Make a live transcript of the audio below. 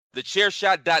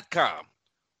TheChairShot.com.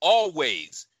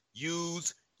 Always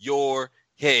use your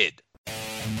head.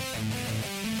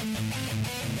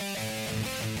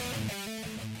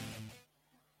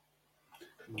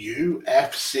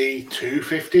 UFC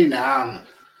 259.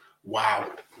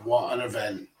 Wow, what an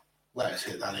event. Let's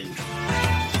hit that intro.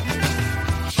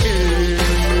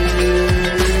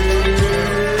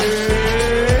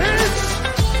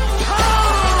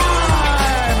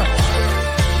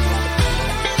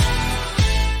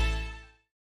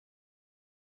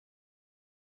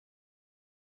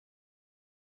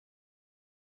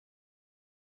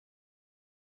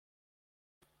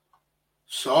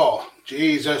 So,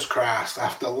 Jesus Christ,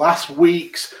 after last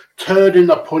week's turd in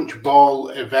the punch bowl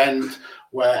event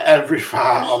where every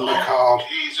fight on the card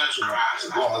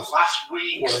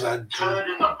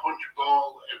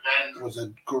was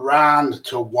a grand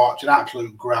to watch, an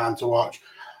absolute grand to watch.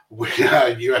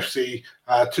 UFC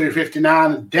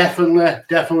 259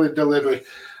 definitely delivered.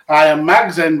 I am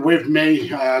Mags, and with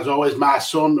me, as always, my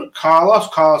son Carlos.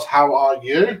 Carlos, how are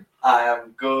you? I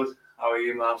am good. How are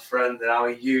you, my friend? And how are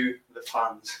you, the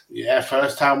fans? Yeah,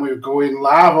 first time we're going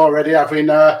live already, having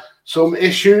some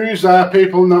issues.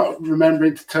 People not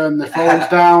remembering to turn their phones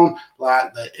down,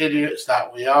 like the idiots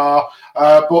that we are.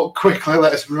 But quickly,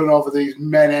 let's run over these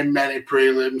many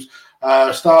prelims.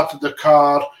 Started the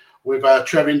card with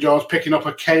Trevin Jones picking up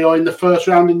a KO in the first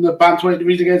round in the bantamweight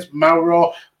division against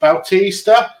Mauro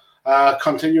Bautista.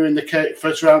 Continuing the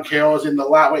first round KOs in the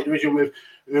lightweight division with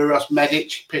Uros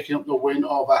Medic picking up the win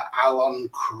over Alan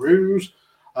Cruz.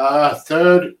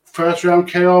 Third first round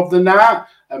KO of the night,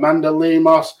 Amanda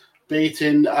Lemos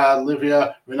beating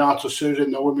Livia Renato Souza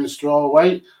in the women's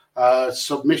strawweight.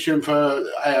 Submission for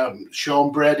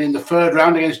Sean Brady in the third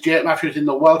round against Jake Matthews in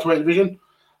the welterweight division.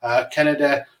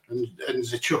 Kennedy and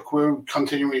Zichukwu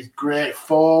continuing with great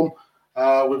form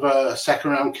with a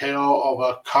second round KO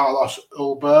over Carlos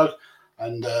Ulberg.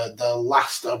 And the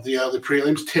last of the early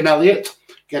prelims, Tim Elliott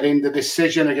getting the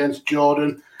decision against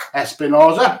Jordan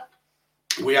Espinoza.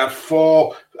 We had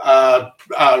four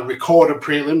recorded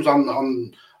prelims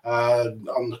on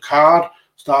the card.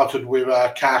 Started with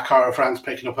Kara France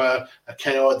picking up a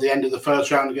KO at the end of the first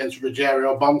round against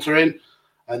Rogerio Bontorin.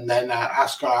 And then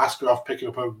Askar Askarov picking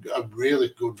up a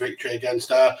really good victory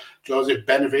against Joseph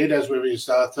Benavidez with his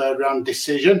third round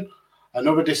decision.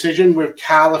 Another decision with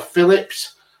Carla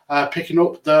Phillips picking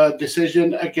up the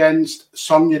decision against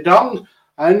Sonia Dong.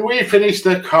 And we finished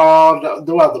the card,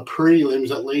 the prelims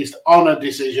at least, on a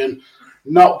decision.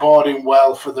 Not boding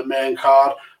well for the main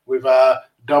card with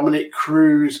Dominic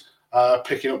Cruz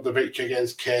picking up the victory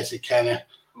against Casey Kenny.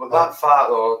 But that fight,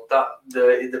 though,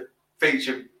 the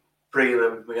feature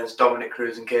prelim against Dominic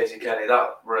Cruz and Casey Kenny,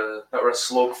 that were a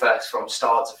slugfest from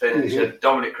start to finish. Mm-hmm. And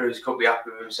Dominic Cruz could be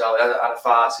happy with himself. He hasn't had a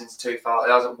fight since 2000.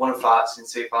 He hasn't won a fight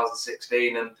since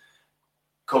 2016, and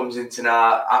comes into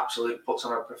now, absolutely puts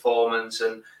on a performance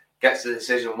and gets the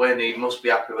decision win. He must be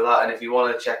happy with that. And if you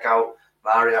want to check out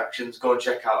my reactions, go and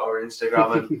check out our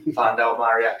Instagram and find out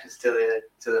my reactions to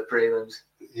the prelims.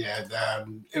 Yeah,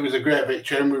 it was a great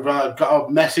victory. And we've got a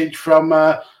message from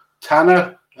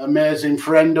Tanner, amazing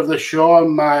friend of the show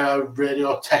and my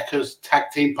Radio Techers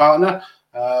tag team partner.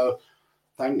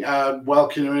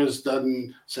 Welcoming us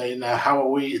and saying, how are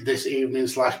we this evening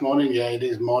 / morning? Yeah, it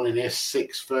is morning. It's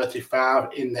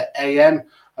 6:35 in the AM.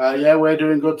 Yeah, we're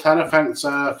doing good, Tanner. Thanks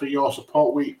for your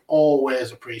support. We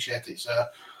always appreciate it, sir.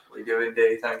 We do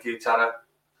indeed. Thank you, Tanner.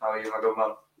 How are you, my good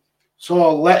man?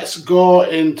 So let's go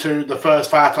into the first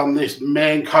fight on this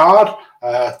main card.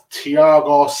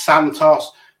 Thiago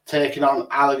Santos taking on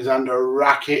Alexander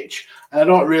Rakic. And I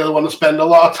don't really want to spend a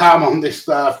lot of time on this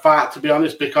fight, to be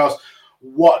honest, because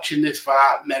watching this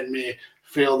fight made me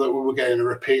feel that we were getting a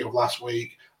repeat of last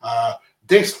week.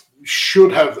 This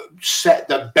should have set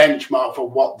the benchmark for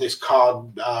what this card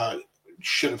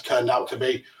should have turned out to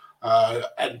be.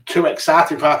 And two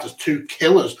exciting fighters, two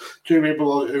killers, two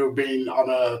people who have been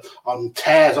on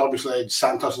tears. Obviously,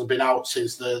 Santos has been out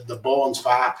since the Bones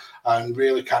fight and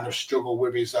really kind of struggled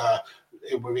with his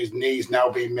knees now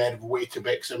being made of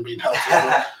Weetabix and being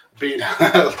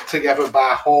held together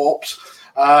by hopes.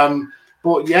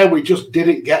 But yeah, we just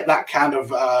didn't get that kind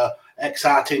of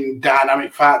exciting,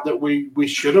 dynamic fight that we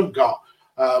should have got.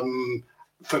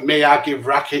 For me, I give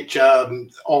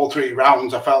Rakic all three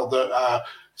rounds. I felt that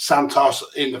Santos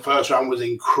in the first round was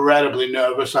incredibly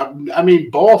nervous. I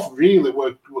mean, both really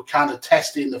were kind of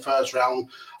testy in the first round,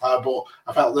 but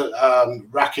I felt that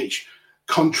Rakic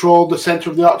controlled the centre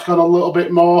of the octagon a little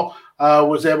bit more,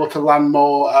 was able to land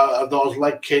more of those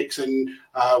leg kicks, and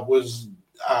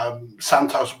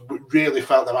Santos really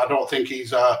felt them. I don't think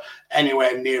he's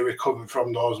anywhere near recovered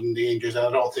from those and the injuries, and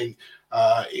I don't think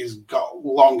he's got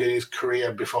long in his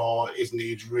career before his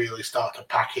knees really start to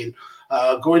pack in.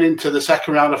 Going into the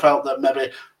second round, I felt that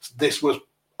maybe this was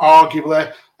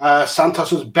arguably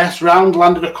Santos's best round.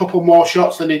 Landed a couple more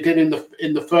shots than he did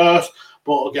in the first,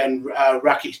 but again,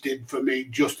 Rakic did for me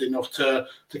just enough to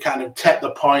kind of take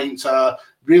the points.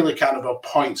 Really kind of a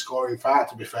point scoring fight,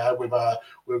 to be fair, with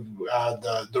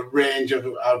the range of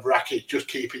Rakic just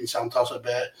keeping Santos a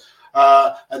bit.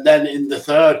 And then in the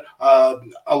third,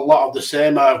 a lot of the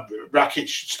same. Rakic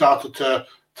started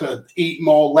to eat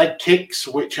more leg kicks,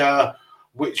 which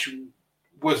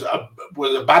was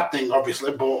a bad thing,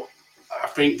 obviously. But I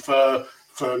think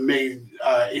for me,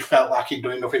 he felt like he'd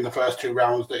done enough in the first 2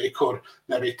 rounds that he could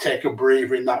maybe take a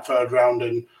breather in that third round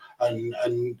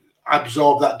and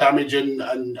absorb that damage. And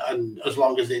as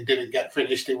long as he didn't get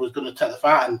finished, he was going to take the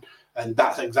fight. And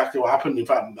that's exactly what happened. In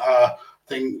fact, I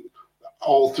think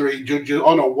all 3 judges,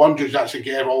 one judge actually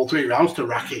gave all 3 rounds to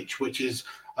Rakic, which is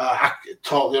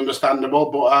totally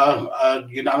understandable, but a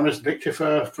unanimous victory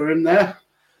for him there.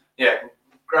 Yeah,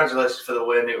 congratulations for the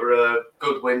win. It was a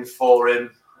good win for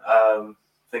him. I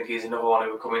think he's another one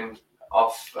who was coming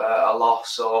off a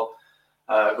loss, so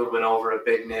a good win over a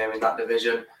big name in that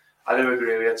division. I do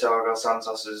agree with you, Thiago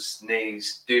Santos's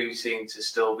knees do seem to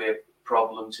still be a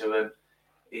problem to him.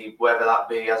 Whether that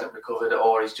be he hasn't recovered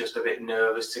or he's just a bit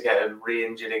nervous to get him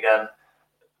re-injured again.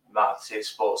 Matt's his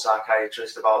sports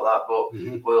psychiatrist about that, but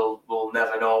we'll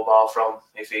never know bar from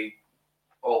if he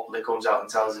openly comes out and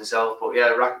tells himself. But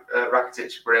yeah,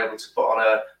 Rakic were able to put on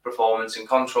a performance and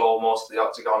control most of the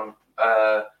octagon.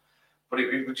 But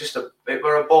it was just a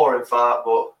boring fight.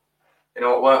 But you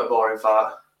know, it weren't a boring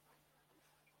fight.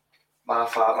 My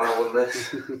fight when I won this.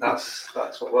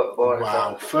 That's what weren't a boring fight.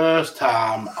 Wow, first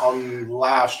time on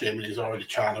live stream and he's already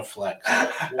trying to flex.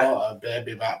 What a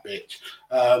baby that bitch.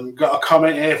 Got a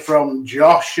comment here from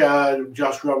Josh.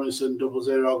 Josh Robinson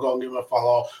 00. Go and give him a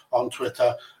follow on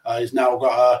Twitter. He's now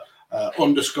got a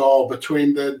underscore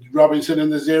between the Robinson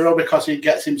and the 0 because he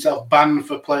gets himself banned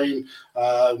for playing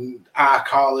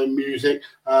Carlin music.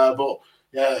 But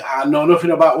yeah, I know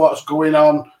nothing about what's going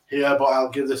on here, but I'll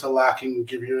give this a like and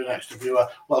give you an extra viewer.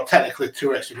 Well, technically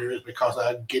 2 extra viewers because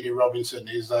Giddy Robinson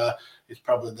is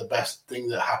probably the best thing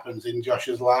that happens in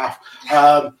Josh's life.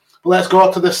 But let's go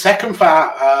to the second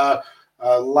fight.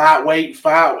 Lightweight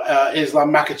fight.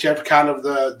 Islam Makhachev, kind of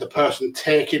the person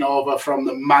taking over from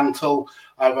the mantle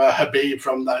of Habib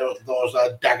from those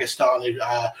Dagestani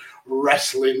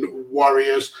wrestling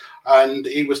warriors, and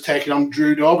he was taking on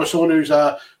Drew Dober, someone who's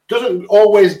doesn't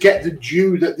always get the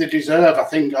due that they deserve. I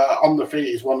think on the feet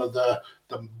is one of the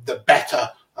better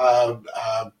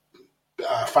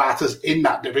fighters in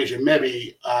that division,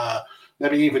 maybe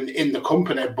even in the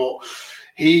company. But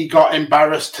he got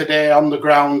embarrassed today on the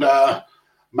ground.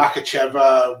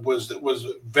 Makhachev was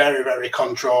very, very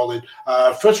controlling.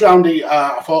 First round,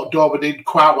 I thought Dober did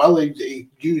quite well. He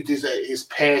used his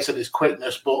pace and his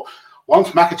quickness, but once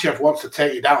Makhachev wants to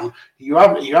take you down, you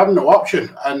have no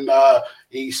option. And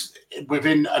he's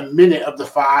within a minute of the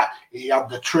fight, he had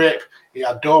the trip, he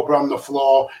had Dober on the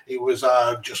floor. He was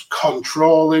just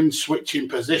controlling, switching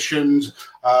positions.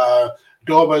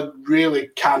 Dober really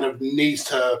kind of needs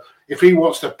to, if he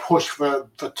wants to push for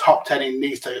top 10, he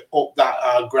needs to up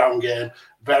that ground game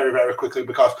very, very quickly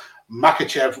because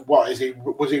Makhachev,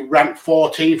 was he ranked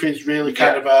 14th? He's really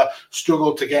kind of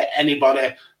struggled to get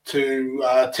anybody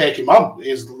to take him on.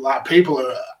 Is like people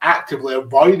are actively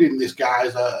avoiding this guy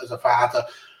as a fighter.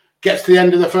 Gets to the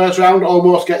end of the first round,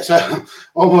 almost gets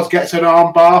an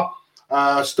arm bar.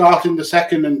 Starting the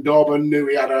second, and Dober knew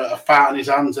he had a fight on his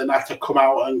hands and had to come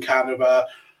out and kind of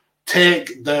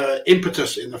take the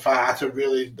impetus in the fight to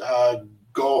really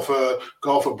go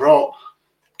for broke.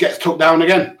 Gets took down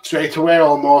again straight away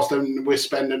almost, and we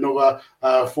spend another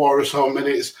 4 or so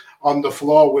minutes on the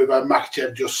floor with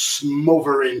Makhachev just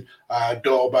smothering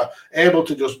Dober, able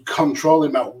to just control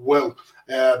him at will.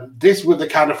 This was the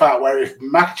kind of fight where if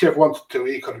Makhachev wanted to,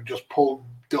 he could have just pulled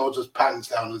Dober's pants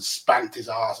down and spanked his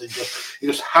ass. He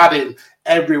just had him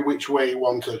every which way he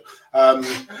wanted.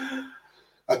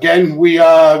 Again, we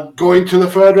are going to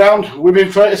the third round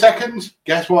within 30 seconds.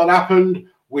 Guess what happened?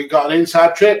 We got an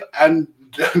inside trip and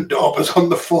Dober's on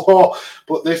the floor,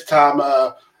 but this time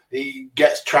he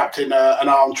gets trapped in an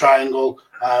arm triangle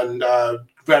and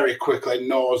very quickly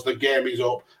knows the game is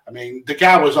up. I mean, the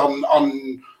guy was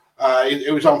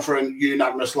it was on for a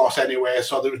unanimous loss anyway,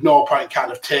 so there was no point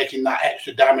kind of taking that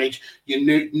extra damage.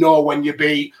 You know when you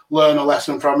beat, learn a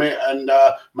lesson from it, and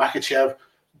Makhachev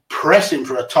pressing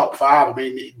for a top 5. I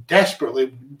mean, he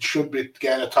desperately should be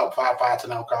getting a top 5 fighter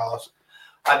now, Carlos.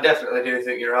 I definitely do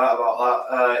think you're right about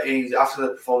that. He's after the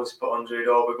performance he put on Drew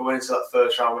Dober, going into that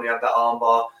first round when he had that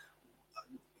armbar.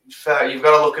 Fair, you've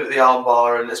got to look at the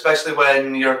armbar, and especially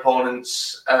when your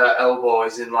opponent's elbow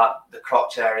is in like the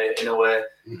crotch area in a way,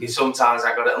 you sometimes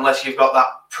ain't got it unless you've got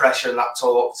that pressure and that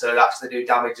torque to actually do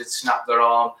damage and snap their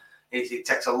arm. It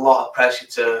takes a lot of pressure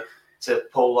to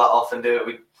pull that off and do it.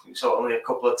 We saw it only a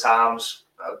couple of times.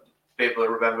 People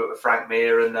remember it with Frank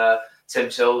Mir and Tim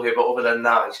Sylvia, but other than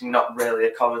that, it's not really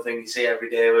a common thing you see every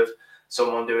day with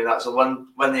someone doing that. So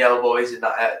when the elbow is in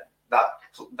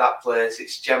that place,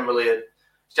 it's generally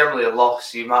a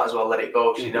loss. You might as well let it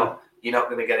go because you're not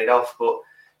going to get it off. But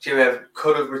Chimaev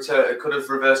could have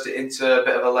reversed it into a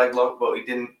bit of a leg lock, but he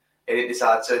didn't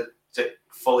decide to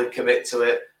fully commit to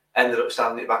it. Ended up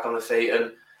standing it back on the feet.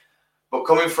 But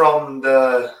coming from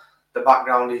the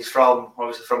background he's from,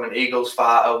 obviously from an Eagles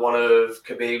fighter, one of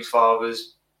Khabib's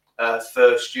father's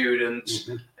first students,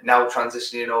 now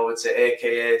transitioning over to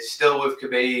AKA, still with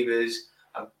Khabib is,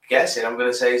 I'm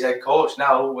going to say his head coach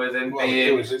now, with him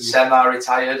being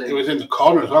semi-retired. He was in the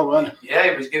corner as well, wasn't he?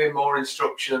 Yeah, he was giving more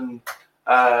instruction.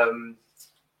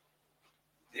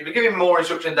 He was giving more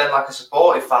instruction than like a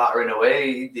supportive fighter in a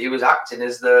way. He was acting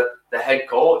as the head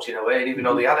coach in a way, and even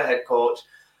though they had a head coach,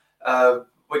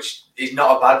 which is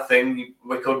not a bad thing.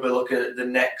 We could be looking at the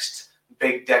next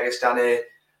big Dagestani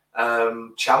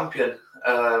champion,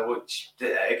 which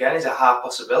again is a high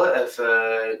possibility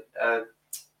for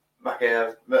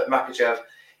Makhachev.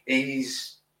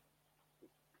 He's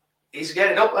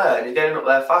getting up there, and he's getting up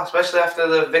there fast, especially after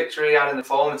the victory and the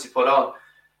performance he put on.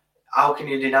 How can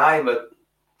you deny him?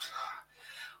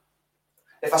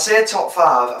 If I say top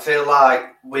 5, I feel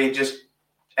like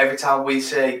every time we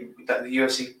say that the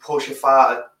UFC push a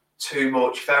fighter too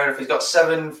much, fair enough, he's got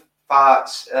 7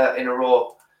 fights in a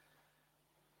row.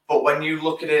 But when you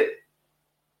look at it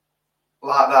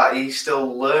like that, he's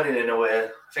still learning in a way.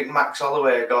 I think Max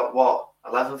Holloway got,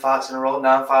 11 fights in a row,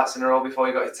 9 fights in a row before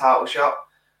he got his title shot.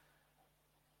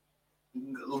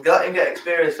 Let him get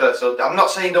experience first. So I'm not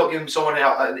saying don't give him someone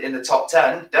out in the top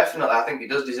 10. Definitely, I think he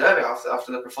does deserve it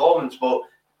after the performance. But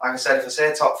like I said, if I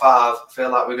say top 5, I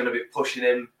feel like we're going to be pushing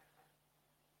him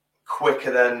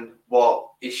quicker than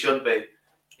what he should be.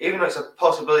 Even though it's a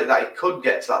possibility that he could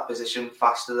get to that position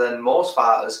faster than most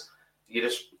fighters,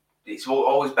 it's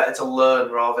always better to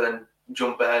learn rather than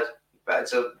jump ahead. Better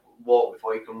to walk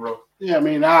before you can run. Yeah, I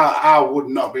mean, I would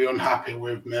not be unhappy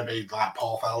with maybe like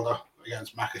Paul Felder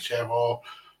against Makhachev or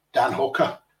Dan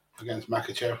Hooker against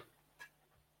Makhachev.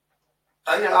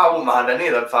 I wouldn't mind any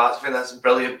of them fights. I think that's a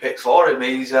brilliant pick for him.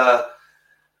 He's in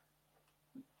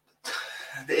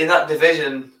that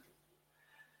division.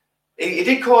 He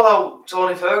did call out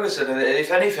Tony Ferguson, and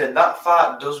if anything, that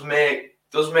fight does make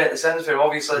the sense for him.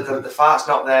 Obviously, the fight's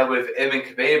not there with him and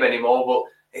Khabib anymore, but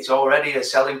it's already a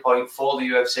selling point for the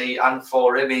UFC and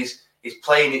for him. He's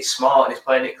playing it smart and he's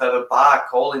playing it clever by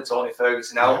calling Tony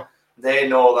Ferguson out. Yeah. They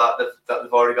know that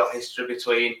they've already got history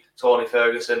between Tony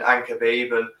Ferguson and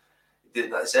Khabib, and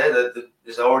like I say,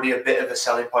 there's already a bit of a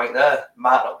selling point there.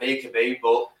 Might not be Khabib,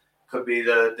 but could be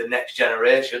the next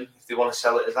generation if they want to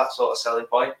sell it as that sort of selling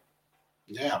point.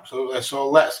 Yeah, absolutely. So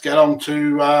let's get on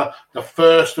to the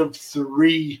first of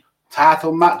 3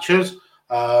 title matches.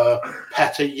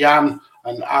 Petr Yan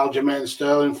and Aljamain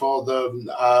Sterling for the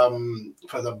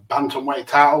bantamweight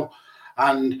title,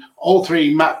 and all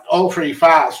three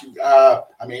fights.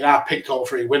 I picked all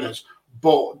 3 winners,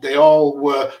 but they all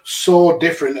were so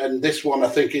different, and this one I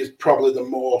think is probably the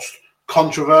most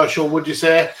controversial. Would you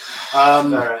say?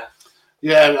 Aljamain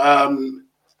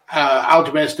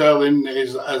Sterling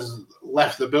has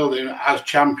left the building as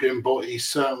champion, but he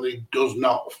certainly does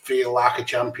not feel like a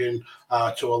champion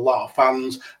to a lot of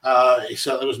fans. He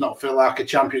certainly does not feel like a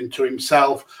champion to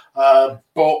himself.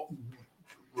 But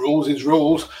rules is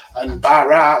rules, and by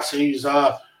rights, he's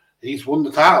won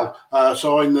the title.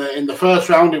 So in the first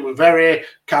round, it was very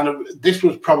this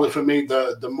was probably for me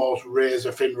the most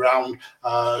razor thin round.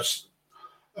 A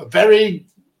very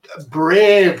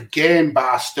brave game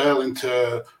by Sterling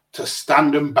to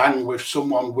stand and bang with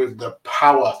someone with the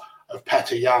power of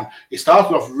Petr Yan. He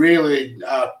started off really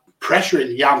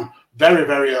pressuring Yan very,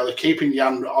 very early, keeping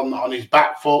Yan on his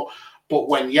back foot. But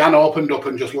when Yan opened up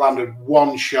and just landed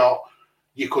one shot,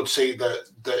 you could see that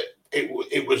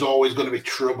it was always going to be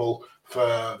trouble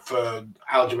for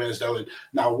Aljamain Sterling.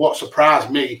 Now, what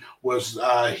surprised me was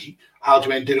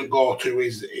Aljamain didn't go to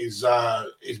his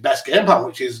best game plan,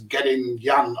 which is getting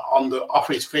Yan off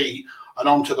his feet and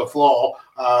onto the floor,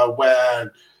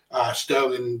 where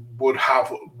Sterling would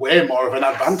have way more of an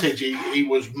advantage. He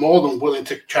was more than willing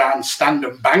to try and stand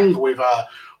and bang with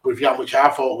with Jan, which I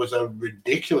thought was a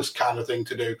ridiculous kind of thing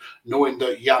to do, knowing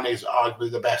that Jan is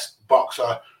arguably the best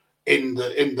boxer in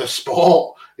the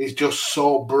sport. Is just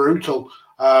so brutal.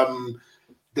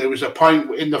 There was a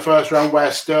point in the first round where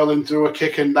Sterling threw a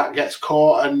kick and that gets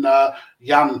caught, and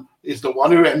Jan is the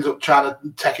one who ends up trying to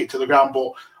take it to the ground.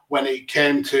 But when it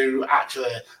came to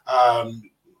actually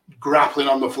grappling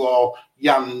on the floor,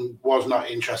 Jan was not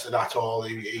interested at all.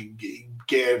 He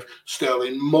gave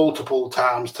Sterling multiple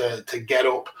times to get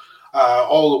up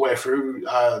all the way through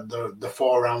the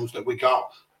 4 rounds that we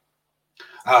got.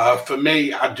 For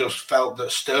me, I just felt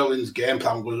that Sterling's game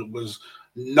plan was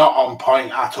not on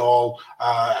point at all.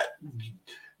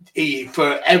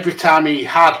 For every time he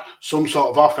had some sort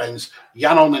of offense,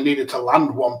 Jan only needed to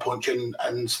land one punch, and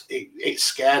it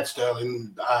scared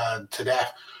Sterling to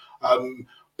death.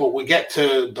 But we get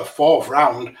to the 4th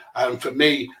round, and for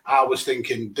me, I was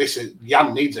thinking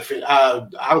Jan needs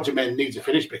Aljamain needs a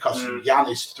finish, because Jan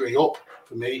is 3 up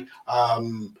for me.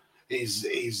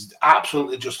 He's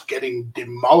absolutely just getting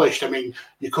demolished. I mean,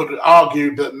 you could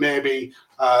argue that maybe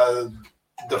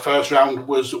the first round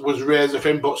was razor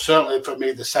thin, but certainly for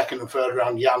me, the 2nd and 3rd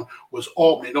round, Jan was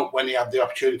opening up when he had the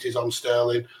opportunities on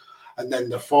Sterling, and then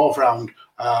the 4th round,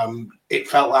 it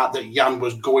felt like that Jan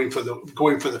was going for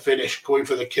the finish, going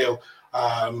for the kill.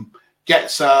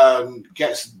 Gets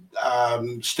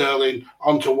Sterling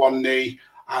onto one knee,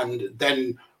 and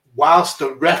then whilst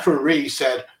the referee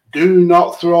said, "Do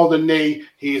not throw the knee,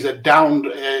 he's a downed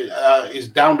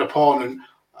opponent,"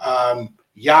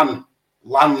 Jan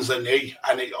lands the knee,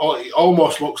 and it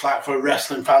almost looks like, for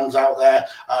wrestling fans out there,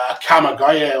 a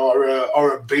Kamagoye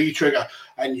or a B trigger,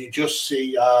 and you just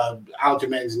see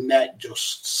Aljamain's neck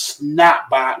just snap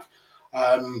back,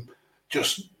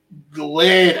 just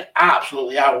laid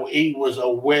absolutely out. He was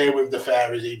away with the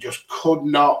fairies. He just could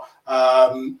not.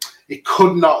 He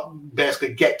could not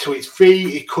basically get to his feet.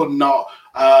 He could not.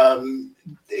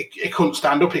 He couldn't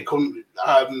stand up. He couldn't.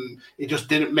 It just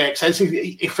didn't make sense.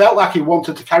 He felt like he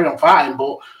wanted to carry on fighting,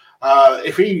 but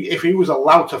if he was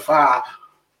allowed to fight,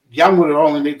 Jan would have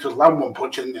only needed to land one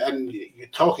punch, and you're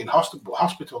talking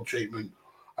hospital treatment.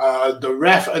 The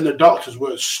ref and the doctors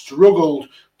were struggled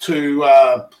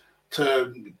to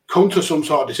come to some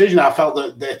sort of decision. I felt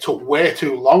that they took way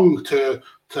too long to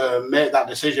make that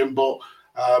decision, but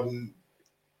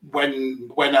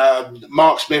when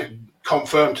Mark Smith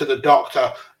confirmed to the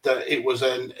doctor that it was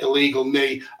an illegal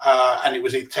knee and it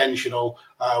was intentional,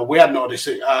 we had no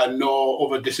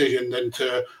other decision than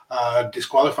to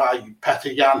disqualify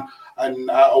Petr Yan and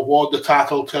award the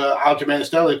title to Aljamain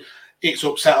Sterling. It's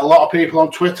upset a lot of people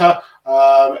on Twitter.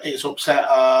 It's upset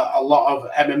a lot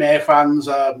of MMA fans.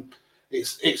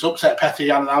 It's upset Petr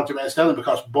Yan and Aljamain Sterling,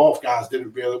 because both guys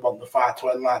didn't really want the fight to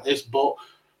end like this, but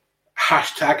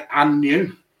 #and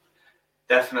new.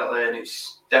 Definitely, and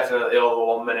it's definitely over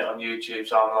 1 minute on YouTube,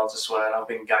 so I'm allowed to swear, and I've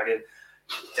been gagging.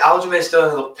 Aljamain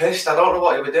Sterling looked pissed. I don't know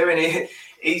what he was doing.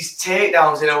 His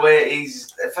takedowns, in a way,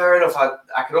 he's fair enough.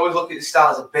 I could always look at the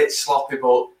style as a bit sloppy,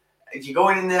 but if you're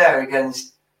going in there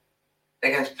against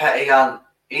Petr Yan,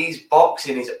 his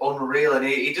boxing is unreal, and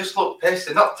he just looked pissed.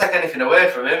 And not to take anything away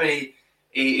from him,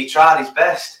 he tried his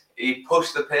best. He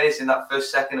pushed the pace in that 1st,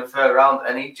 2nd, and 3rd round,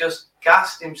 and he just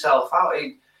gassed himself out.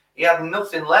 He had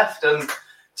nothing left, and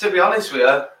to be honest with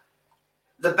you,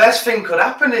 the best thing could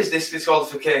happen is this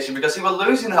disqualification, because he was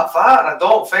losing that fight, and I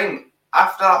don't think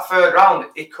after that 3rd round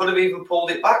he could have even pulled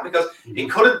it back, because he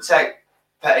couldn't take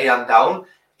Petr Yan down.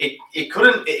 He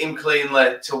couldn't hit him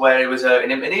cleanly to where he was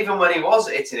hurting him, and even when he was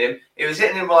hitting him, he was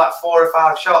hitting him with like 4 or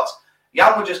 5 shots.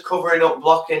 Yan was just covering up,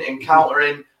 blocking and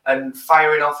countering and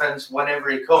firing offense whenever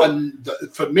he could. And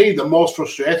for me, the most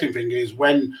frustrating thing is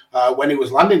when he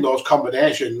was landing those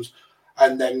combinations,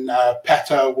 and then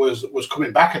Petr was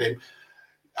coming back at him.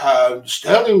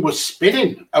 Sterling was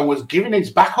spinning and was giving his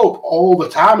back up all the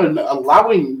time and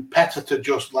allowing Petr to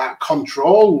just like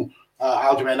control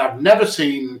Aljamain. I've never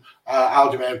seen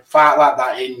Aljamain fight like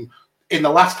that in the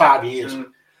last 5 years.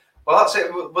 Well, that's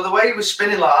it. But the way he was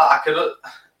spinning like that, I could,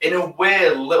 in a way,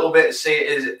 a little bit see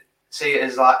it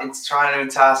as like trying to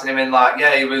entice him in. Like,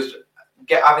 yeah, he was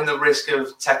having the risk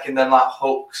of taking them like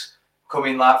hooks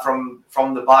coming like from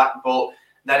the back, but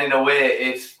then in a way,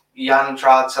 if Yan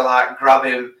tried to like grab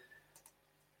him,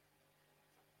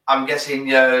 I'm guessing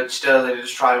Sterling would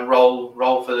just try and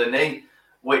roll for the knee,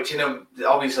 which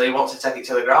obviously he wants to take it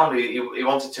to the ground. He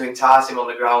wanted to entice him on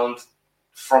the ground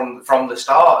from the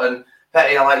start, and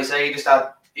Petr Yan, like you say, he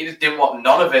just didn't want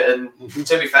none of it. And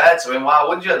to be fair to him, why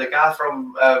wouldn't you? The guy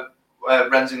from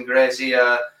Renton Gracie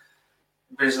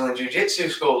Brazilian Jiu-Jitsu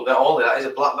school, all of that is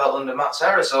a black belt under Matt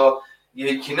Serra, so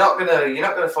you're not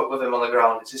gonna fuck with him on the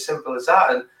ground. It's as simple as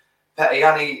that. And Petr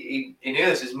Yan, he knew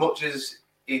this. As much as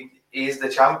he is the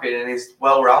champion and he's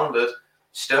well-rounded,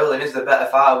 Sterling is the better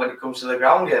fighter when it comes to the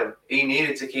ground game. He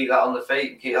needed to keep that on the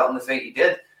feet, and keep that on the feet he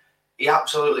did. He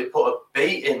absolutely put a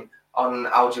beating on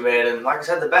Aljamain, and like I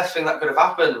said, the best thing that could have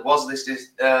happened was this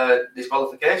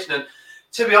disqualification. And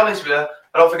to be honest with you,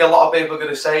 I don't think a lot of people are going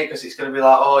to say it because it's going to be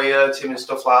like, oh, he hurt him and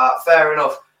stuff like that. Fair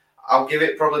enough. I'll give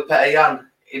it probably Petr Yan.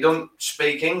 He don't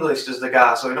speak English, does the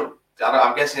guy, so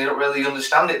I'm guessing he don't really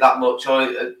understand it that much.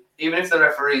 Or even if the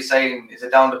referee's saying it's a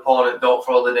downed opponent, don't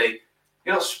throw the knee,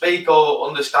 you don't speak or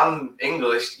understand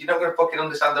English, you're not going to fucking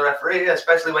understand the referee,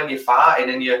 especially when you're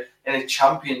fighting and you're in a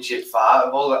championship fight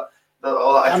of all that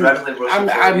adrenaline rushing.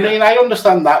 I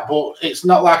understand that, but it's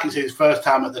not like it's his first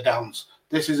time at the dance.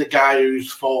 This is a guy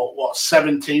who's fought,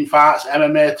 17 fights,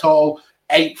 MMA total,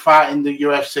 8 fights in the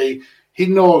UFC. He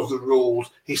knows the rules.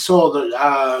 He saw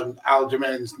that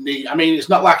Aljamain's knee. I mean, it's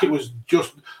not like it was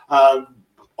just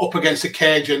up against the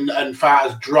cage and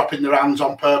fighters dropping their hands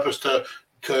on purpose to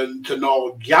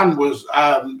know.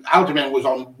 Aljamain was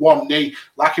on one knee,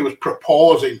 like he was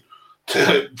proposing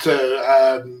to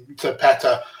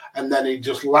Petr, and then he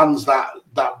just lands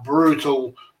that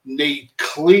brutal knee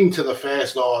clean to the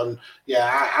face, though. And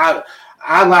yeah,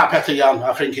 I like Petr Yan.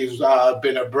 I think he's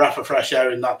been a breath of fresh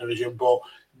air in that division, but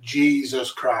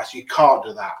Jesus Christ, you can't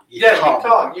do that. You can't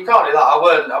do that. I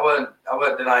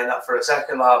weren't denying that for a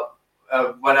second.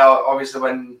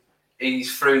 When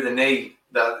he's through the knee,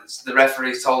 the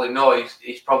referee's told him no,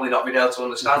 he's probably not been able to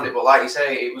understand it. But like you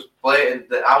say, it was blatant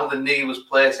that how the knee was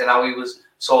placed and how he was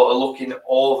sort of looking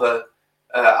over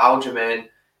Aljamain.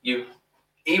 He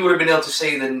would have been able to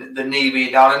see the knee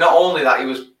being down, and not only that,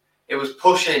 it was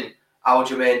pushing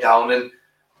Aljamain down. And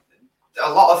a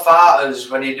lot of fighters,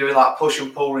 when you're doing like push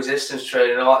and pull resistance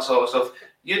training and all that sort of stuff,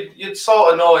 you'd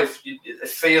sort of know if you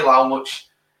feel how much.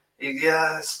 He's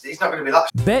not going to be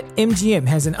that. BetMGM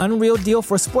has an unreal deal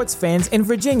for sports fans in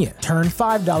Virginia. Turn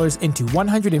 $5 into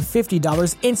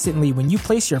 $150 instantly when you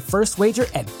place your first wager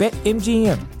at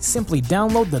BetMGM. Simply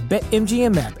download the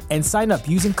BetMGM app and sign up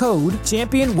using code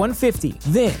Champion150.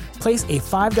 Then place a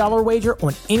 $5 wager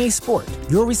on any sport.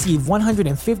 You'll receive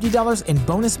 $150 in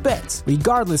bonus bets,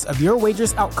 regardless of your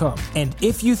wager's outcome. And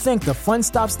if you think the fun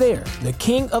stops there, the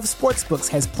King of Sportsbooks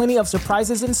has plenty of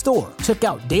surprises in store. Check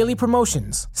out daily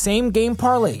promotions, same-game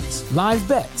parlays, live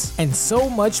bets, and so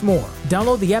much more.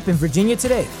 Download the app in Virginia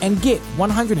today and get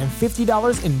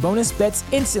 $150 in bonus bets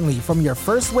instantly from your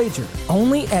first wager.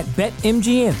 Only at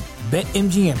BetMGM.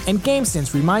 BetMGM and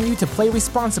GameSense remind you to play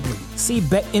responsibly. See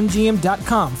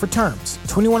BetMGM.com for terms.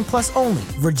 21 plus only.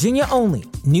 Virginia only.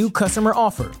 New customer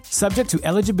offer. Subject to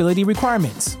eligibility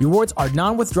requirements. Rewards are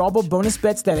non-withdrawable bonus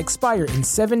bets that expire in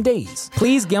 7 days.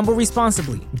 Please gamble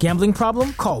responsibly. Gambling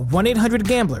problem? Call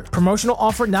 1-800-GAMBLER. Promotional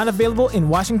offer not available in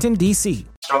Washington, D.C.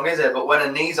 Strong is it? But when a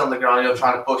knee's on the ground, you're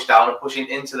trying to push down and pushing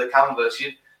into the canvas,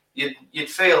 you'd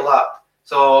feel that.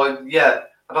 So yeah.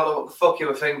 I don't know what the fuck you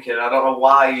were thinking. I don't know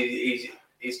why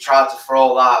he's tried to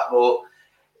throw that, but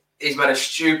he's made a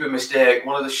stupid mistake.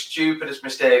 One of the stupidest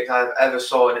mistakes I've ever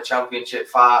saw in a championship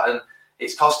fight, and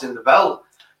it's cost him the belt.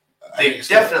 They're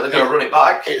definitely going to run it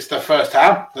back. It's the first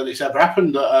time that it's ever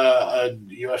happened that a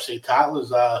UFC title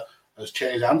has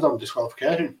changed hands on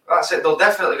disqualification. That's it. They're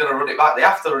definitely going to run it back. They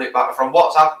have to run it back from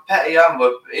what's happened. Petr Yan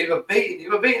were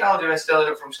beating Aljamain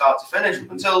Sterling from start to finish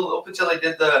up until he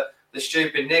did the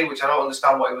stupid knee, which I don't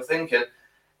understand what he was thinking.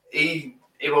 He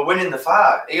was winning the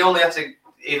fight. He only had to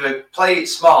either play it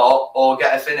smart or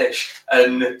get a finish.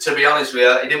 And to be honest with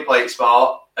you, he didn't play it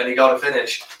smart and he got a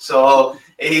finish. So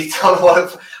he don't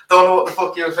know what the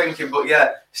fuck you were thinking. But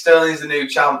yeah, Sterling's the new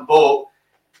champ. But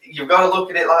you've got to look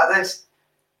at it like this.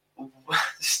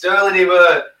 Sterling,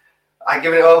 I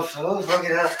give it off. Oh,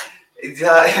 fucking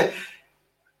hell.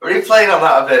 Replaying on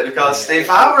that a bit, because if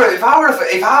I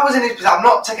was in his position, I'm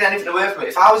not taking anything away from it.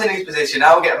 If I was in his position,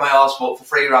 I would get my arse whooped for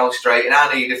 3 rounds straight, and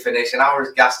I need a finish, and I was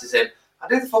as gassed as him. I'd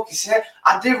do the fuck he said.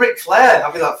 I'd do Ric Flair.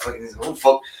 I'd be like, fucking, oh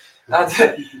fuck.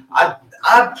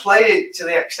 I'd play it to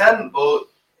the extent, but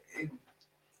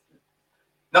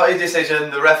not his decision.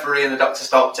 The referee and the doctor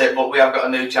stopped it, but we have got a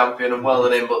new champion, and well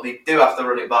done him. But they do have to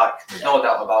run it back. There's no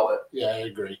doubt about it. Yeah, I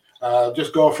agree.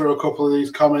 Just go through a couple of these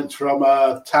comments from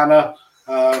Tanner.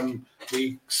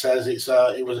 He says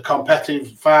it was a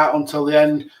competitive fight until the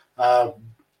end.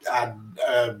 I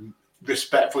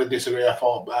respectfully disagree. I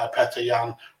thought Petr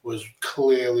Yan was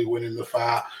clearly winning the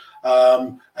fight.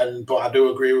 But I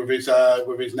do agree with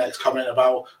his next comment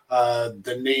about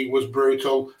the knee was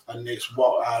brutal, and it's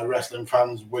what wrestling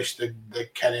fans wish the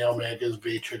Kenny Omega's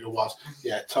V-trigger was.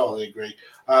 Yeah, totally agree.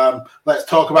 Let's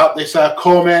talk about this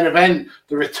co-main event,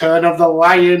 the return of the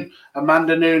Lion,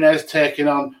 Amanda Nunes taking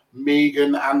on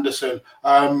Megan Anderson.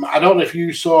 I don't know if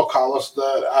you saw, Carlos,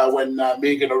 that when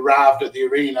Megan arrived at the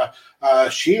arena,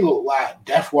 she looked like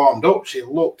death warmed up. She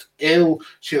looked ill.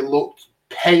 She looked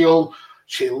pale.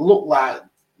 She looked like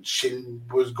she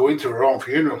was going to her own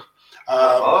funeral.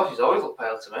 She's always looked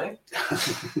pale to me.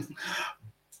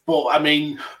 But, I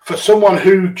mean, for someone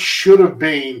who should have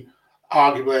been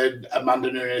arguably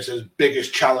Amanda Nunes'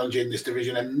 biggest challenge in this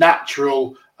division, a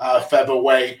natural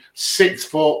featherweight, 6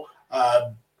 foot,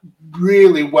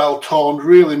 really well toned,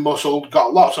 really muscled,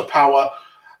 got lots of power.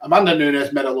 Amanda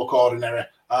Nunes made her look ordinary.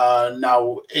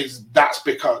 That's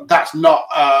because that's not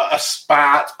a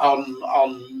spat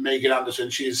on Megan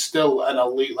Anderson. She's still an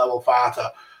elite level fighter.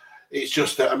 It's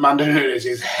just that Amanda Nunes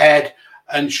is head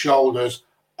and shoulders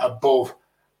above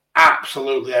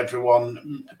absolutely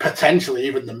everyone, potentially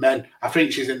even the men. I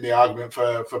think she's in the argument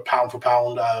for pound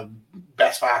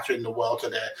best fighter in the world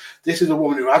today. This is a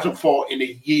woman who hasn't fought in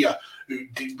a year, who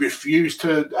refused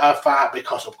to fight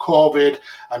because of COVID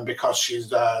and because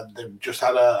they've just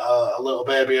had a little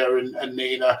baby, her and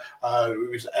Nina,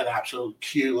 who's an absolute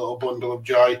cute little bundle of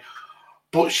joy.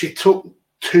 But she took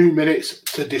 2 minutes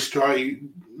to destroy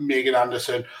Megan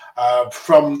Anderson.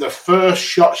 From the first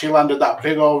shot she landed, that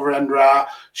big overhand right,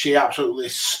 she absolutely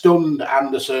stunned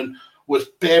Anderson, was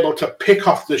able to pick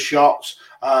off the shots,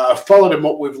 followed him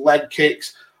up with leg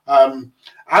kicks.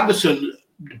 Anderson,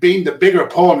 being the bigger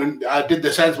opponent, did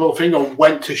the sensible thing and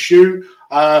went to shoot,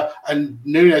 and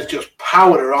Nunes just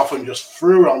powered her off and just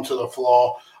threw her onto the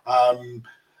floor.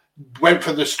 Went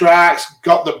for the strikes,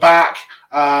 got the back.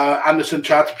 Anderson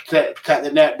tried to protect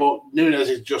the net, but Nunes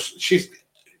is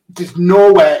there's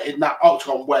nowhere in that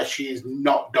octagon where she is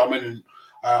not dominant.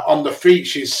 On the feet,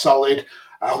 she's solid.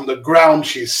 On the ground,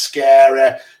 she's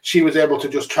scary. She was able to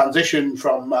just transition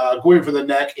from going for the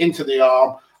neck into the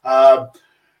arm.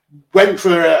 Went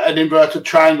for an inverted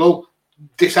triangle.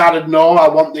 Decided, no, I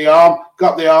want the arm.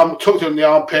 Got the arm, tucked it in the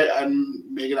armpit, and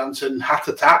Megan Anderson had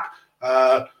to tap.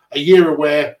 A year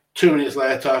away, 2 minutes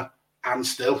later, and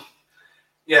still.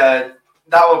 Yeah,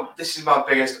 this is my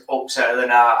biggest upset of the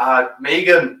night.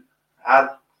 Megan, I'm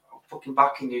fucking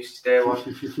backing you today.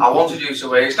 I wanted you to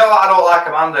win. It's not that I don't like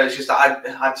Amanda. It's just that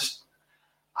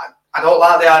I don't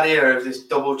like the idea of this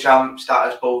double champ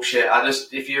status bullshit.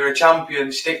 If you're a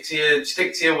champion, stick to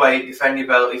your weight, defend your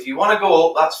belt. If you want to go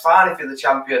up, that's fine. If you're the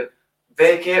champion,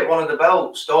 vacate one of the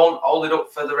belts. Don't hold it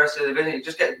up for the rest of the division. It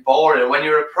just gets boring. And when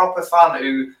you're a proper fan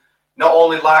who not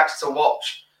only likes to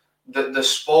watch the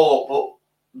sport,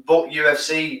 but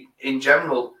UFC in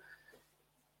general,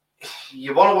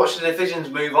 you want to watch the divisions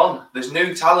move on. There's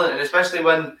new talent, and especially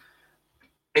when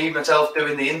me myself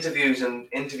doing the interviews and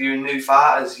interviewing new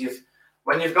fighters,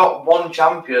 when you've got one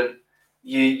champion,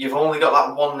 you've only got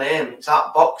that one name. It's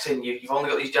like boxing. You've only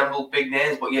got these general big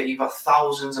names, but yet you've got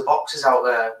thousands of boxers out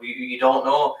there you don't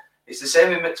know. It's the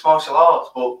same in mixed martial arts,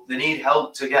 but they need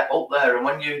help to get up there. And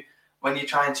when you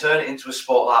try and turn it into a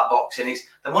sport like boxing,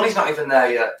 the money's not even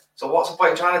there yet. So what's the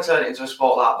point in trying to turn it into a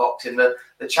sport like boxing?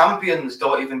 The champions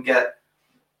don't even get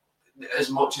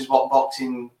as much as what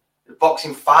boxing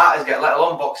fighters get, let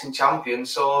alone boxing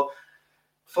champions. So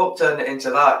fuck turn it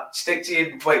into that. Stick to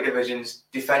your weight divisions,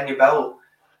 defend your belt.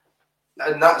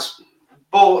 And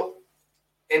but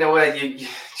in a way,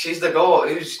 she's the goal.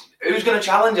 Who's going to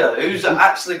challenge her? Who's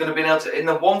actually going to be able to, in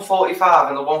the 145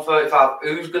 and the 135,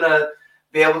 who's going to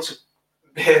be able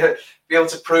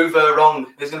to prove her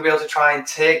wrong? Who's going to be able to try and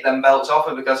take them belts off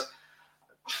her? Because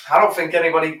I don't think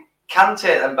anybody can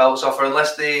take them belts off her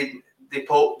unless they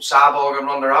put Cyborg and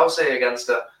Ronda Rousey against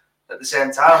her at the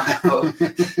same time.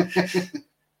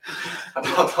 I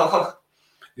don't know.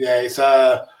 Yeah, it's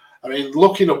I mean,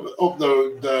 looking up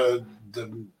the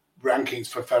rankings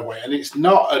for featherweight, and it's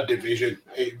not a division,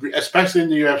 especially in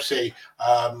the UFC.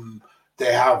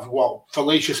 They have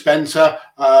Felicia Spencer,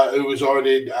 who was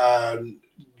already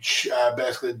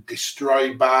basically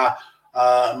destroyed by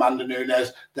Amanda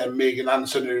Nunes. Then Megan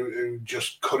Anderson, who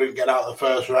just couldn't get out of the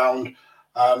first round.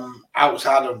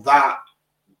 Outside of that,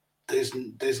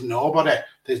 there's nobody.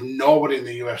 There's nobody in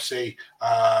the UFC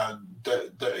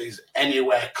that is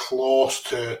anywhere close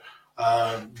to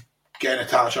getting a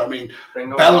title shot. I mean,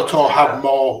 Bellator have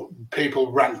more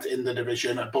people ranked in the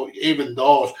division, but even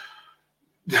those,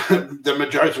 the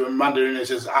majority of Amanda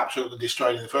Nunes is absolutely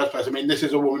destroyed in the first place. I mean, this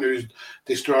is a woman who's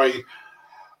destroyed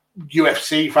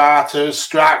UFC fighters,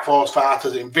 Strikeforce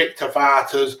fighters, Invicta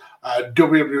fighters,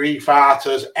 WWE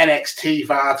fighters, NXT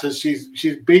fighters.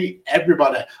 She's beat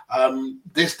everybody.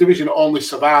 This division only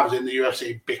survives in the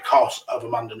UFC because of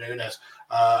Amanda Nunes.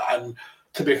 And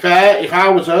to be fair, if I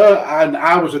was her and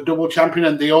I was a double champion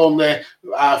and the only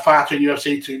fighter in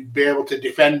UFC to be able to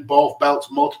defend both belts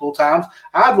multiple times,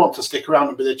 I'd want to stick around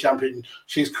and be the champion.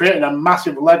 She's creating a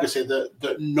massive legacy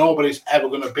that nobody's ever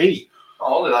going to beat.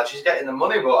 Not only that, she's getting the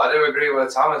money, but I do agree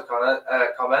with Tam's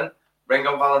comment. Bring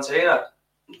on Valentina.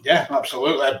 Yeah,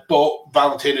 absolutely. But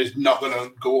Valentina's not going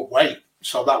to go up weight.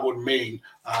 So that would mean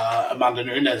Amanda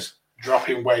Nunes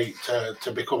dropping weight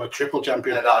to become a triple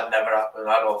champion. Yeah, that would never happen,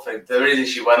 I don't think. The reason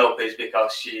she went up is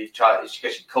because she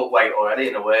cut weight already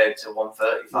in a way to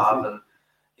 135, and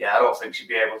I don't think she'd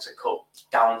be able to cut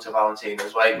down to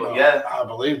Valentina's weight. But no, I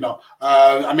believe not.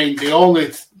 I mean, the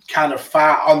only kind of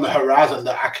fight on the horizon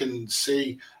that I can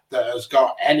see that has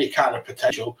got any kind of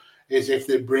potential is if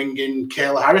they bring in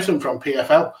Kayla Harrison from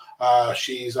PFL. I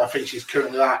think she's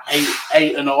currently like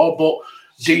 8-0, but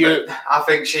I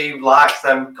think she likes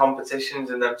them competitions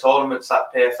and them tournaments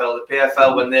at PFL. The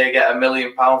PFL, when they get £1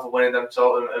 million for winning them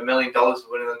 $1 million for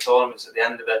winning them tournaments at the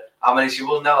end of it, how many she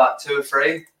won now? Like 2 or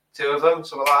 3, 2 of them,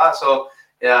 something like that. So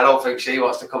I don't think she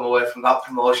wants to come away from that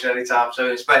promotion anytime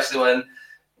soon, especially when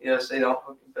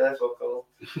barefoot goal.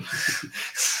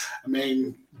 I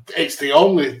mean, it's the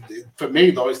only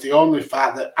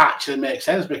fight that actually makes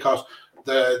sense, because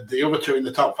the other two in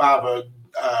the top 5 are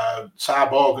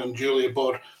Cyborg and Julia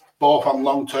Budd, both on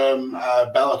long-term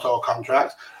Bellator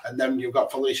contracts, and then you've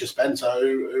got Felicia Spencer,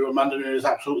 who Amanda Nunes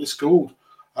absolutely schooled.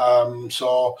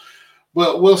 So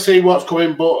we'll see what's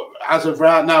coming, but as of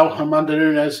right now, Amanda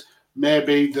Nunes may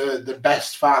be the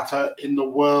best fighter in the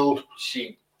world.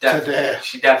 She's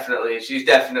definitely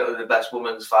the best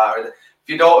women's fighter. If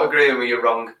you don't agree with me, you're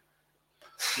wrong.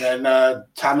 Then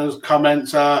Tanner's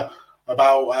comments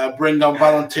about bring on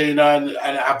Valentina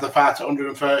and have the fight at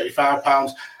 135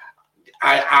 pounds.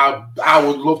 I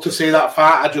would love to see that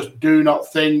fight. I just do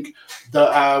not think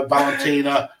that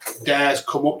Valentina dares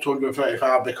come up to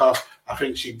 135, because I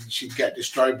think she'd get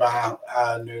destroyed by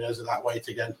Nunes at that weight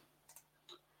again.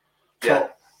 So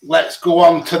let's go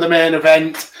on to the main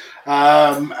event.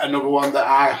 Another one that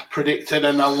I predicted,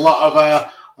 and a lot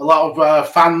of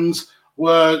fans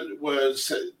were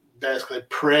basically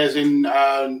praising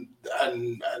and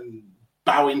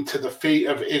bowing to the feet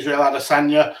of Israel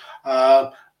Adesanya,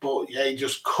 but he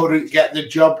just couldn't get the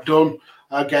job done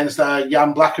against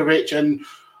Jan Blachowicz. And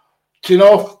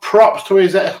props to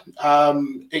his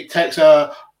it takes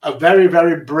a very,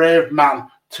 very brave man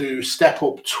to step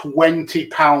up 20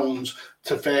 pounds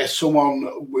to face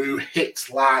someone who hits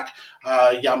like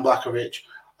Jan Blachowicz,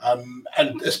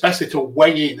 and especially to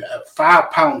weigh in at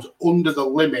 5 pounds under the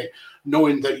limit,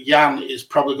 knowing that Jan is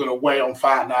probably going to weigh on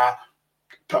fight night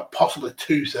possibly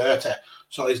 230.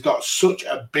 So he's got such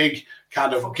a big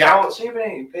kind of gap. What's he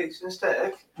been eating pigs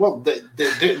instead? Well, they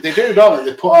do, don't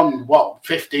they? They put on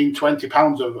 15, 20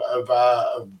 pounds of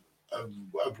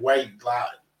weight like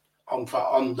on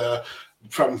the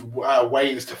from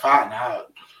weigh-ins to fight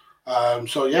night.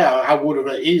 So I would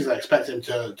have easily expected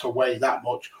him to weigh that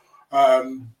much.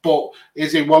 But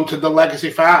Izzy wanted the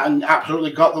legacy fight and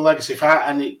absolutely got the legacy fight,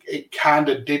 and it kind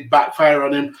of did backfire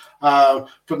on him.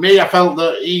 For me, I felt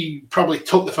that he probably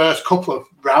took the first couple of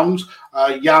rounds.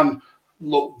 Jan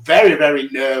looked very, very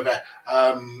nervy,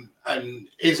 and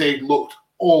Izzy looked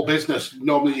all business.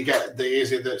 Normally you get the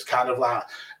Izzy that's kind of like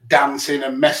dancing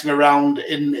and messing around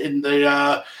in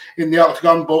the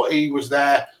octagon, but he was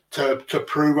there to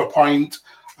prove a point.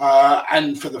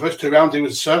 And for the first 2 rounds, he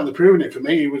was certainly proving it for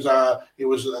me. He was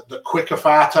the quicker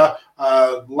fighter,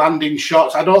 landing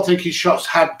shots. I don't think his shots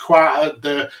had quite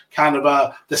the kind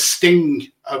of the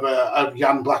sting of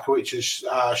Jan Blachowicz's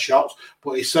shots,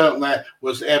 but he certainly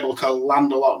was able to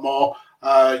land a lot more.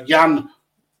 Jan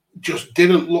just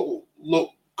didn't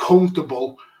look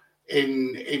comfortable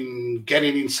in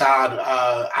getting inside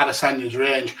Adesanya's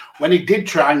range. When he did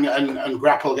try and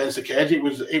grapple against the cage, it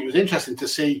was interesting to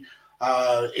see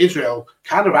Israel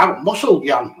kind of out-muscled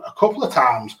Jan a couple of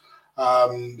times,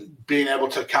 being able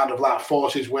to kind of like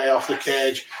force his way off the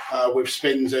cage with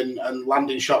spins and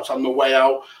landing shots on the way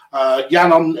out.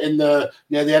 Jan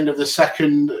near the end of the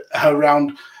second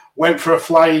round went for a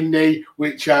flying knee,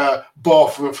 which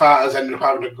both of the fighters ended up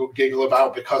having a good giggle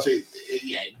about, because it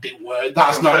didn't work.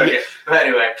 That's not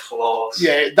anyway close.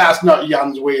 Yeah, that's not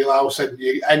Jan's wheelhouse, and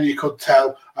you could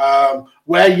tell.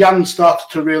 Where Jan started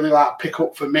to really like pick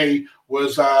up for me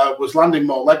was landing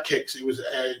more leg kicks. It was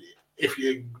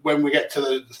when we get to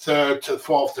the third to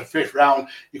fourth to fifth round,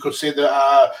 you could see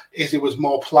that Izzy was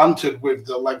more planted with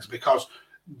the legs, because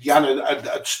Jan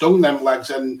had stung them legs,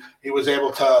 and he was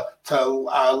able to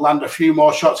land a few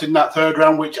more shots in that third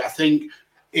round, which I think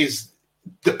is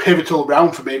the pivotal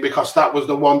round for me, because that was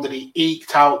the one that he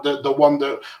eked out, the one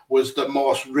that was the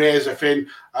most razor thin,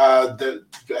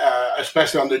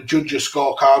 especially on the judges'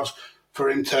 scorecards, for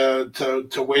him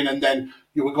to win. And then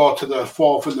you would go to the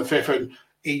fourth and the fifth, and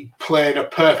he played a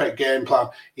perfect game plan.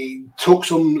 He took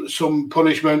some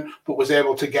punishment, but was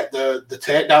able to get the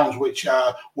takedowns, which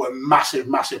were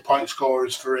massive point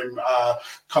scorers for him,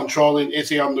 controlling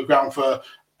Izzy on the ground for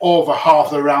over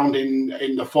half the round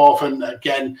in the fourth, and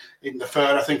again in the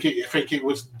third. I think it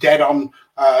was dead on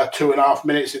 2.5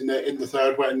 minutes in the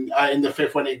third, when in the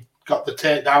fifth, when he got the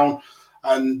takedown.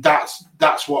 And that's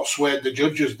what swayed the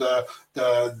judges,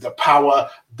 the power,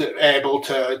 able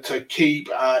to keep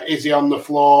Izzy on the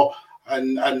floor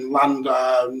and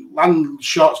land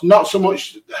shots, not so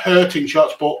much hurting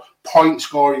shots, but point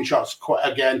scoring shots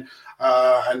again.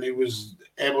 And he was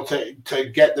able to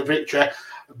get the victory.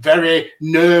 Very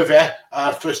nervy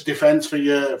first defence for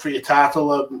your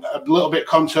title. A little bit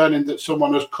concerning that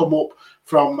someone has come up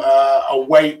from a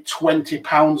weight 20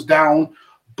 pounds down,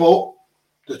 but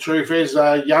the truth is,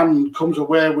 Jan comes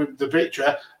away with the victory.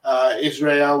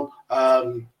 Israel,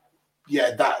 the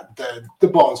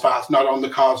Bones fight's not on the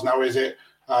cards now, is it?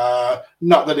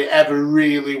 Not that it ever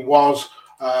really was,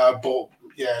 but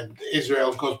yeah,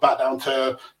 Israel goes back down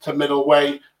to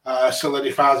middleweight,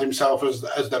 solidifies himself as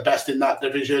the best in that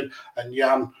division, and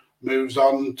Jan moves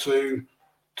on to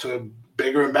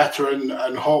bigger and better and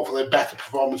hopefully better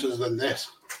performances than this.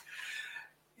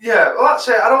 Yeah, well, that's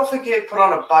it. I don't think he put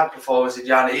on a bad performance,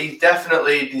 Jan. He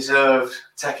definitely deserved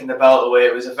taking the belt away.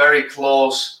 It was a very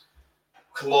close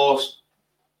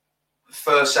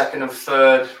first, second, and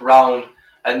third round,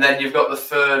 and then you've got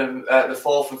the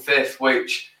fourth and fifth,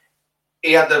 which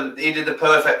he did the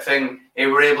perfect thing. He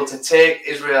were able to take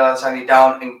Israel Adesanya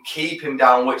down and keep him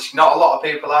down, which not a lot of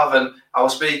people have. And I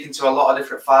was speaking to a lot of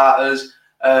different fighters,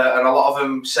 and a lot of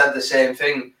them said the same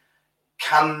thing.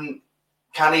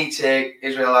 Can he take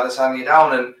Israel Adesanya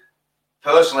down? And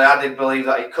personally, I did believe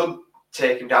that he could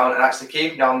take him down and actually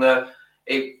keep him down there.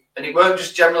 And it weren't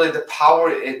just generally the power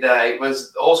there, it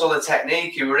was also the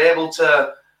technique. You were able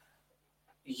to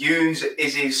use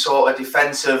Izzy's sort of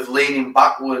defensive leaning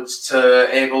backwards to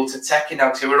able to take him down.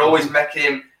 Because he were always making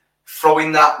him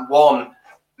throwing that one,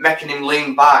 making him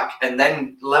lean back and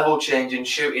then level change and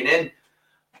shooting in.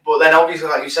 But then obviously,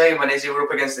 like you say, when Izzy were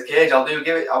up against the cage, I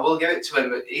will give it to him.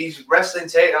 But his wrestling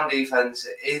takedown defense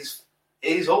is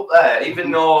up there, even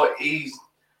though his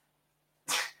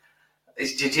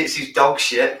jiu-jitsu's dog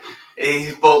shit.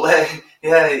 Even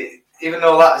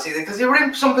though that's because he were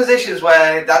in some positions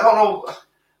where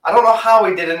I don't know how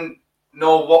he didn't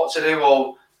know what to do,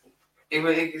 or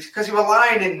because he was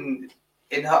lying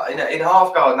in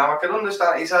half guard. Now I can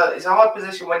understand it's a hard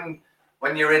position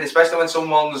when you're in, especially when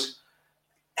someone's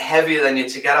heavier than you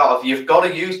to get out of. You've got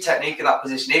to use technique in that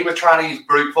position. He was trying to use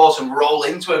brute force and roll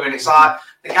into him, and it's like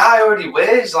the guy already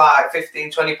weighs like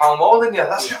 15-20 pounds more than you.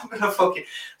 That's not gonna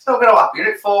it's not gonna happen.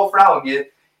 You're at fourth round, you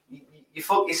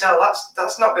fuck yourself.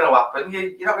 That's not gonna happen.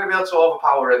 You're not gonna be able to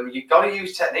overpower him. You've got to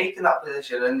use technique in that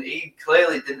position, and he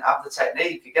clearly didn't have the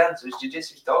technique again, so his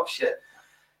jiu-jitsu's dog shit.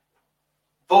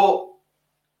 But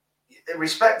in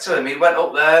respect to him, he went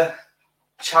up there,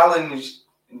 challenged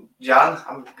Jan.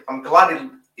 I'm glad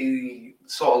he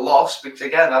sort of lost, because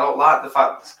again, I don't like the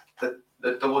fact that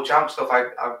the double champ stuff.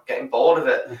 I'm getting bored of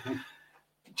it.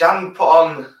 Jan put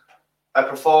on a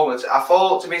performance. I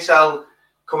thought to myself,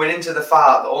 coming into the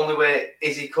fight, the only way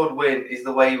Izzy could win is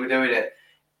the way he were doing it.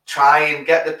 Try and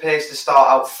get the pace to start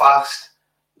out fast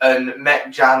and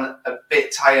make Jan a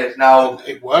bit tired. Now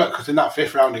it worked, because in that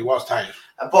fifth round he was tired.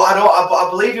 But I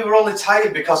believe he were only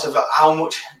tired because of how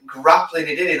much grappling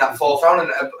he did in that fourth round.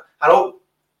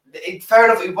 And fair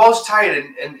enough, he was tired,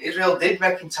 and Israel did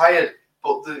make him tired.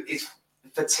 But his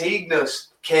fatigueness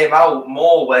came out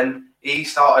more when he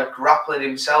started grappling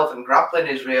himself and grappling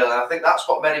Israel. And I think that's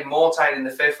what made him more tired in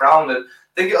the fifth round. And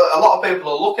I think a lot of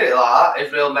people will look at it like that.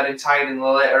 Israel made him tired in the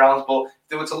later rounds. But if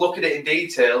they were to look at it in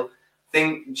detail, I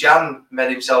think Jan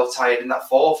made himself tired in that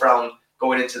fourth round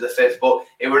going into the fifth. But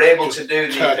he were able to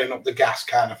do turning up the gas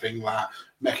kind of thing, like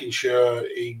making sure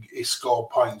he scored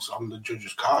points on the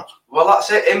judges' card. Well,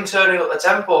 that's it, him turning up the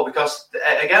tempo, because,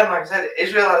 again, like I said,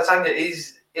 Israel Adesanya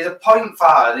is a point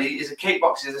fighter, he's a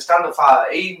kickboxer, he's a stand-up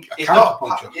fighter. He's a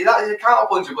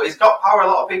counter-puncher, but he's got power. A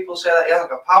lot of people say that he hasn't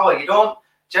got power. You don't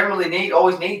generally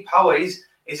always need power. He's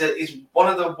one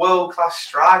of the world-class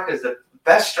strikers, the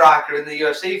best striker in the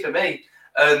UFC for me.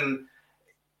 And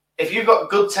if you've got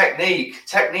good technique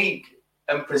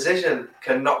and precision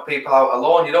can knock people out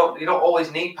alone. You don't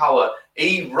always need power.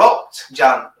 He rocked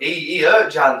Jan. He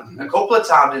hurt Jan a couple of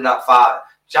times in that fight.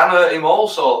 Jan hurt him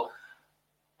also.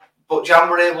 But Jan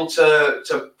were able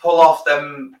to pull off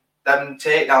them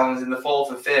takedowns in the 4th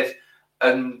and 5th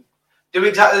and do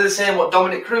exactly the same what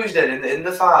Dominic Cruz did in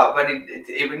the fight. When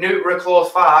he knew it were a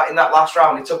close fight in that last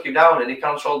round, he took him down and he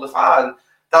controlled the fight, and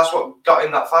that's what got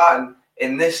him that fight. And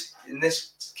in this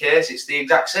case, it's the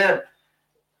exact same.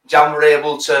 Jan were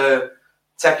able to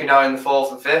take him down in the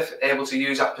 4th and 5th, able to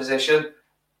use that position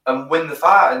and win the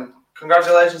fight. And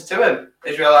congratulations to him.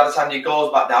 Israel Adesanya goes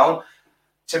back down.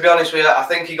 To be honest with you, I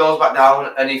think he goes back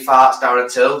down and he fights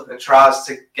Darren Till and tries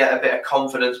to get a bit of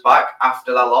confidence back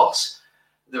after that loss.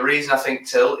 The reason I think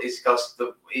Till is because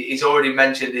he's already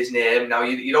mentioned his name. Now,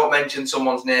 you don't mention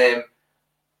someone's name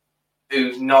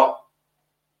who's not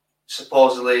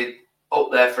supposedly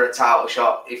up there for a title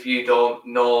shot if you don't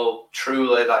know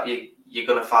truly that you're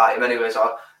going to fight him anyway. So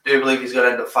I do believe he's going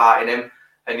to end up fighting him.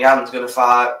 And Jan's going to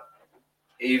fight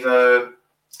either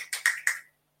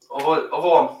other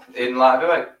one in light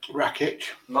heavyweight. Rakic.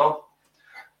 No,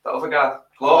 that other guy.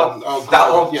 Glover.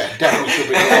 That one. Yeah, definitely should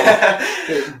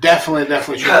be.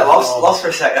 definitely should be. Lost for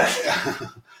a second.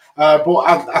 But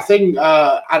I think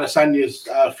Adesanya's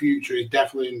future is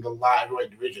definitely in the light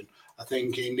heavyweight division. I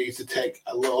think he needs to take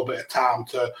a little bit of time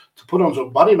to put on some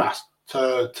body mass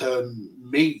to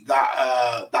meet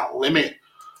that limit.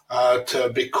 To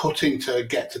be cutting to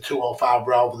get to 205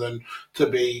 rather than to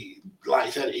be, like I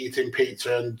said, eating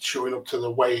pizza and showing up to the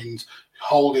weigh-ins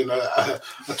holding a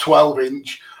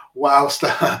 12-inch whilst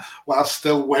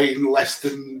still weighing less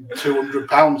than 200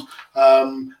 pounds.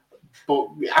 But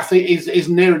I think he's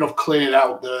near enough clearing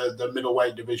out the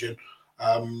middleweight division.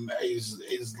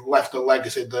 He's left a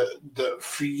legacy that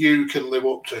few can live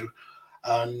up to.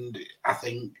 And I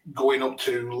think going up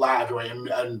to light heavyweight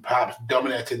and perhaps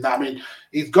dominating that. I mean,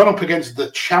 he's gone up against the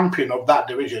champion of that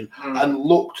division and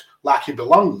looked like he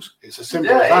belongs. It's as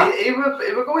simple as that. He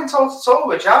were going toe to toe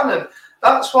with Jan, and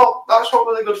that's what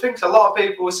really good things. A lot of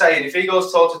people were saying if he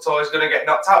goes toe to toe, he's going to get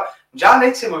knocked out. Jan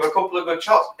hit him with a couple of good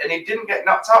shots, and he didn't get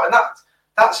knocked out, and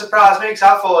that surprised me because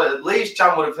I thought at least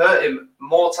Jan would have hurt him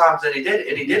more times than he did,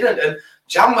 and he didn't. And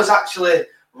Jan was actually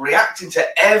reacting to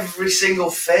every single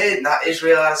feint that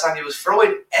Israel Adesanya was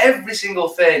throwing. Every single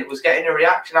feint was getting a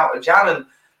reaction out of Jan, and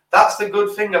that's the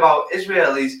good thing about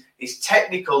Israel. He's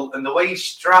technical, and the way he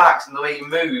strikes and the way he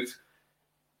moves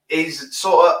is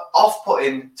sort of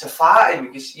off-putting to fighting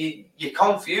because you're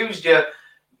confused.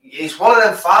 It's one of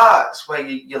them fights where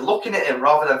you're looking at him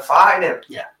rather than fighting him.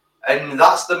 Yeah. And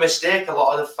that's the mistake a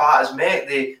lot of the fighters make.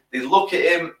 They look at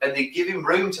him and they give him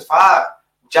room to fight.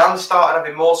 Jan started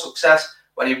having more success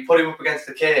when he put him up against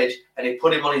the cage and he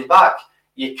put him on his back.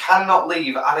 You cannot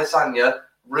leave Adesanya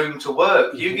room to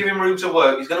work. You give him room to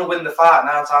work, he's going to win the fight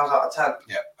 9 times out of 10.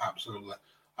 Yeah, absolutely.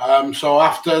 So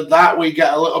after that, we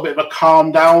get a little bit of a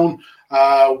calm down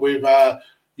with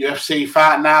UFC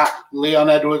Fight Night. Leon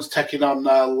Edwards taking on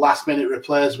last-minute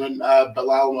replacement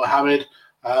Bilal Muhammad.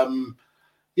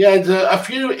 There's a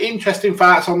few interesting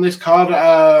fights on this card.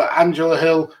 Angela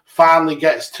Hill finally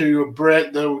gets to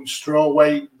break the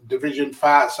strawweight division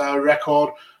fights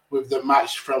record with the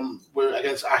match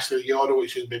against Ashley Yoder,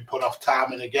 which has been put off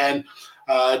time and again.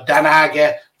 Dan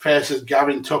Ige faces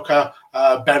Gavin Tucker.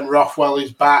 Ben Rothwell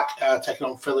is back, taking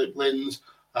on Philip Lins.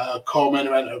 Co-main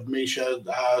event of Misha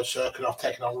Serkinov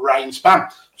taking on Ryan Spann.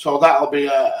 So that'll be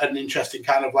an interesting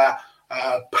kind of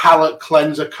palate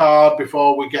cleanser card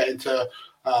before we get into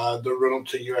the run-up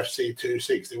to UFC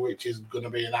 260, which is going to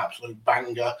be an absolute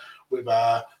banger with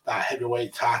that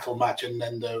heavyweight title match and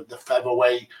then the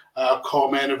featherweight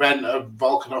co-main event of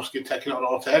Volkanovski taking on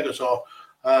Ortega. So,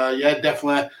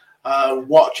 definitely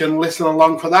watch and listen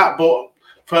along for that. But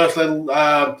firstly,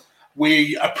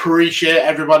 we appreciate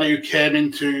everybody who came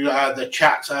into the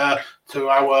chat to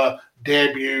our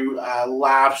debut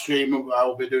live stream.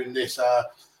 I'll be doing this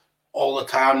all the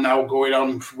time now, going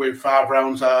on with 5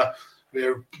 rounds. We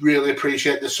really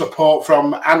appreciate the support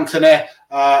from Anthony,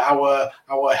 our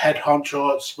head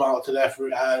honcho at Smart to Death,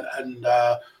 and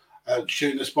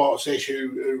Shooting the Sports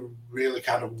Issue, who really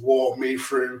kind of walked me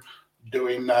through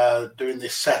doing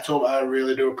this setup. I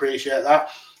really do appreciate that.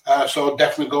 So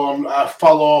definitely go and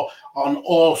follow on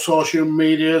all social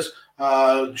medias,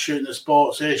 Shooting the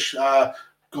Sports Ish.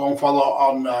 Go and follow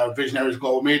on Visionaries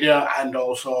Global Media and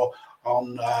also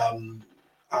on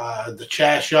the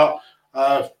Chair Shot.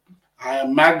 I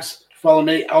am Mags. Follow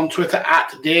me on Twitter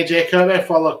at DJ Kirby.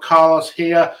 Follow Carlos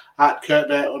here at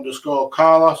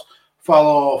Kirby_Carlos.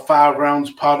 Follow 5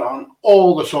 Rounds Pod on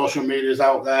all the social medias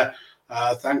out there.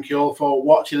 Thank you all for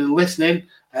watching and listening.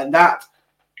 And that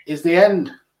is the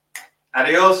end.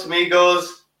 Adios,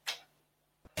 amigos.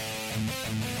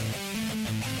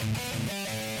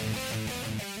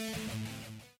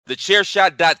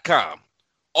 TheChairShot.com,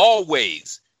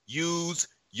 always use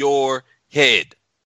your head.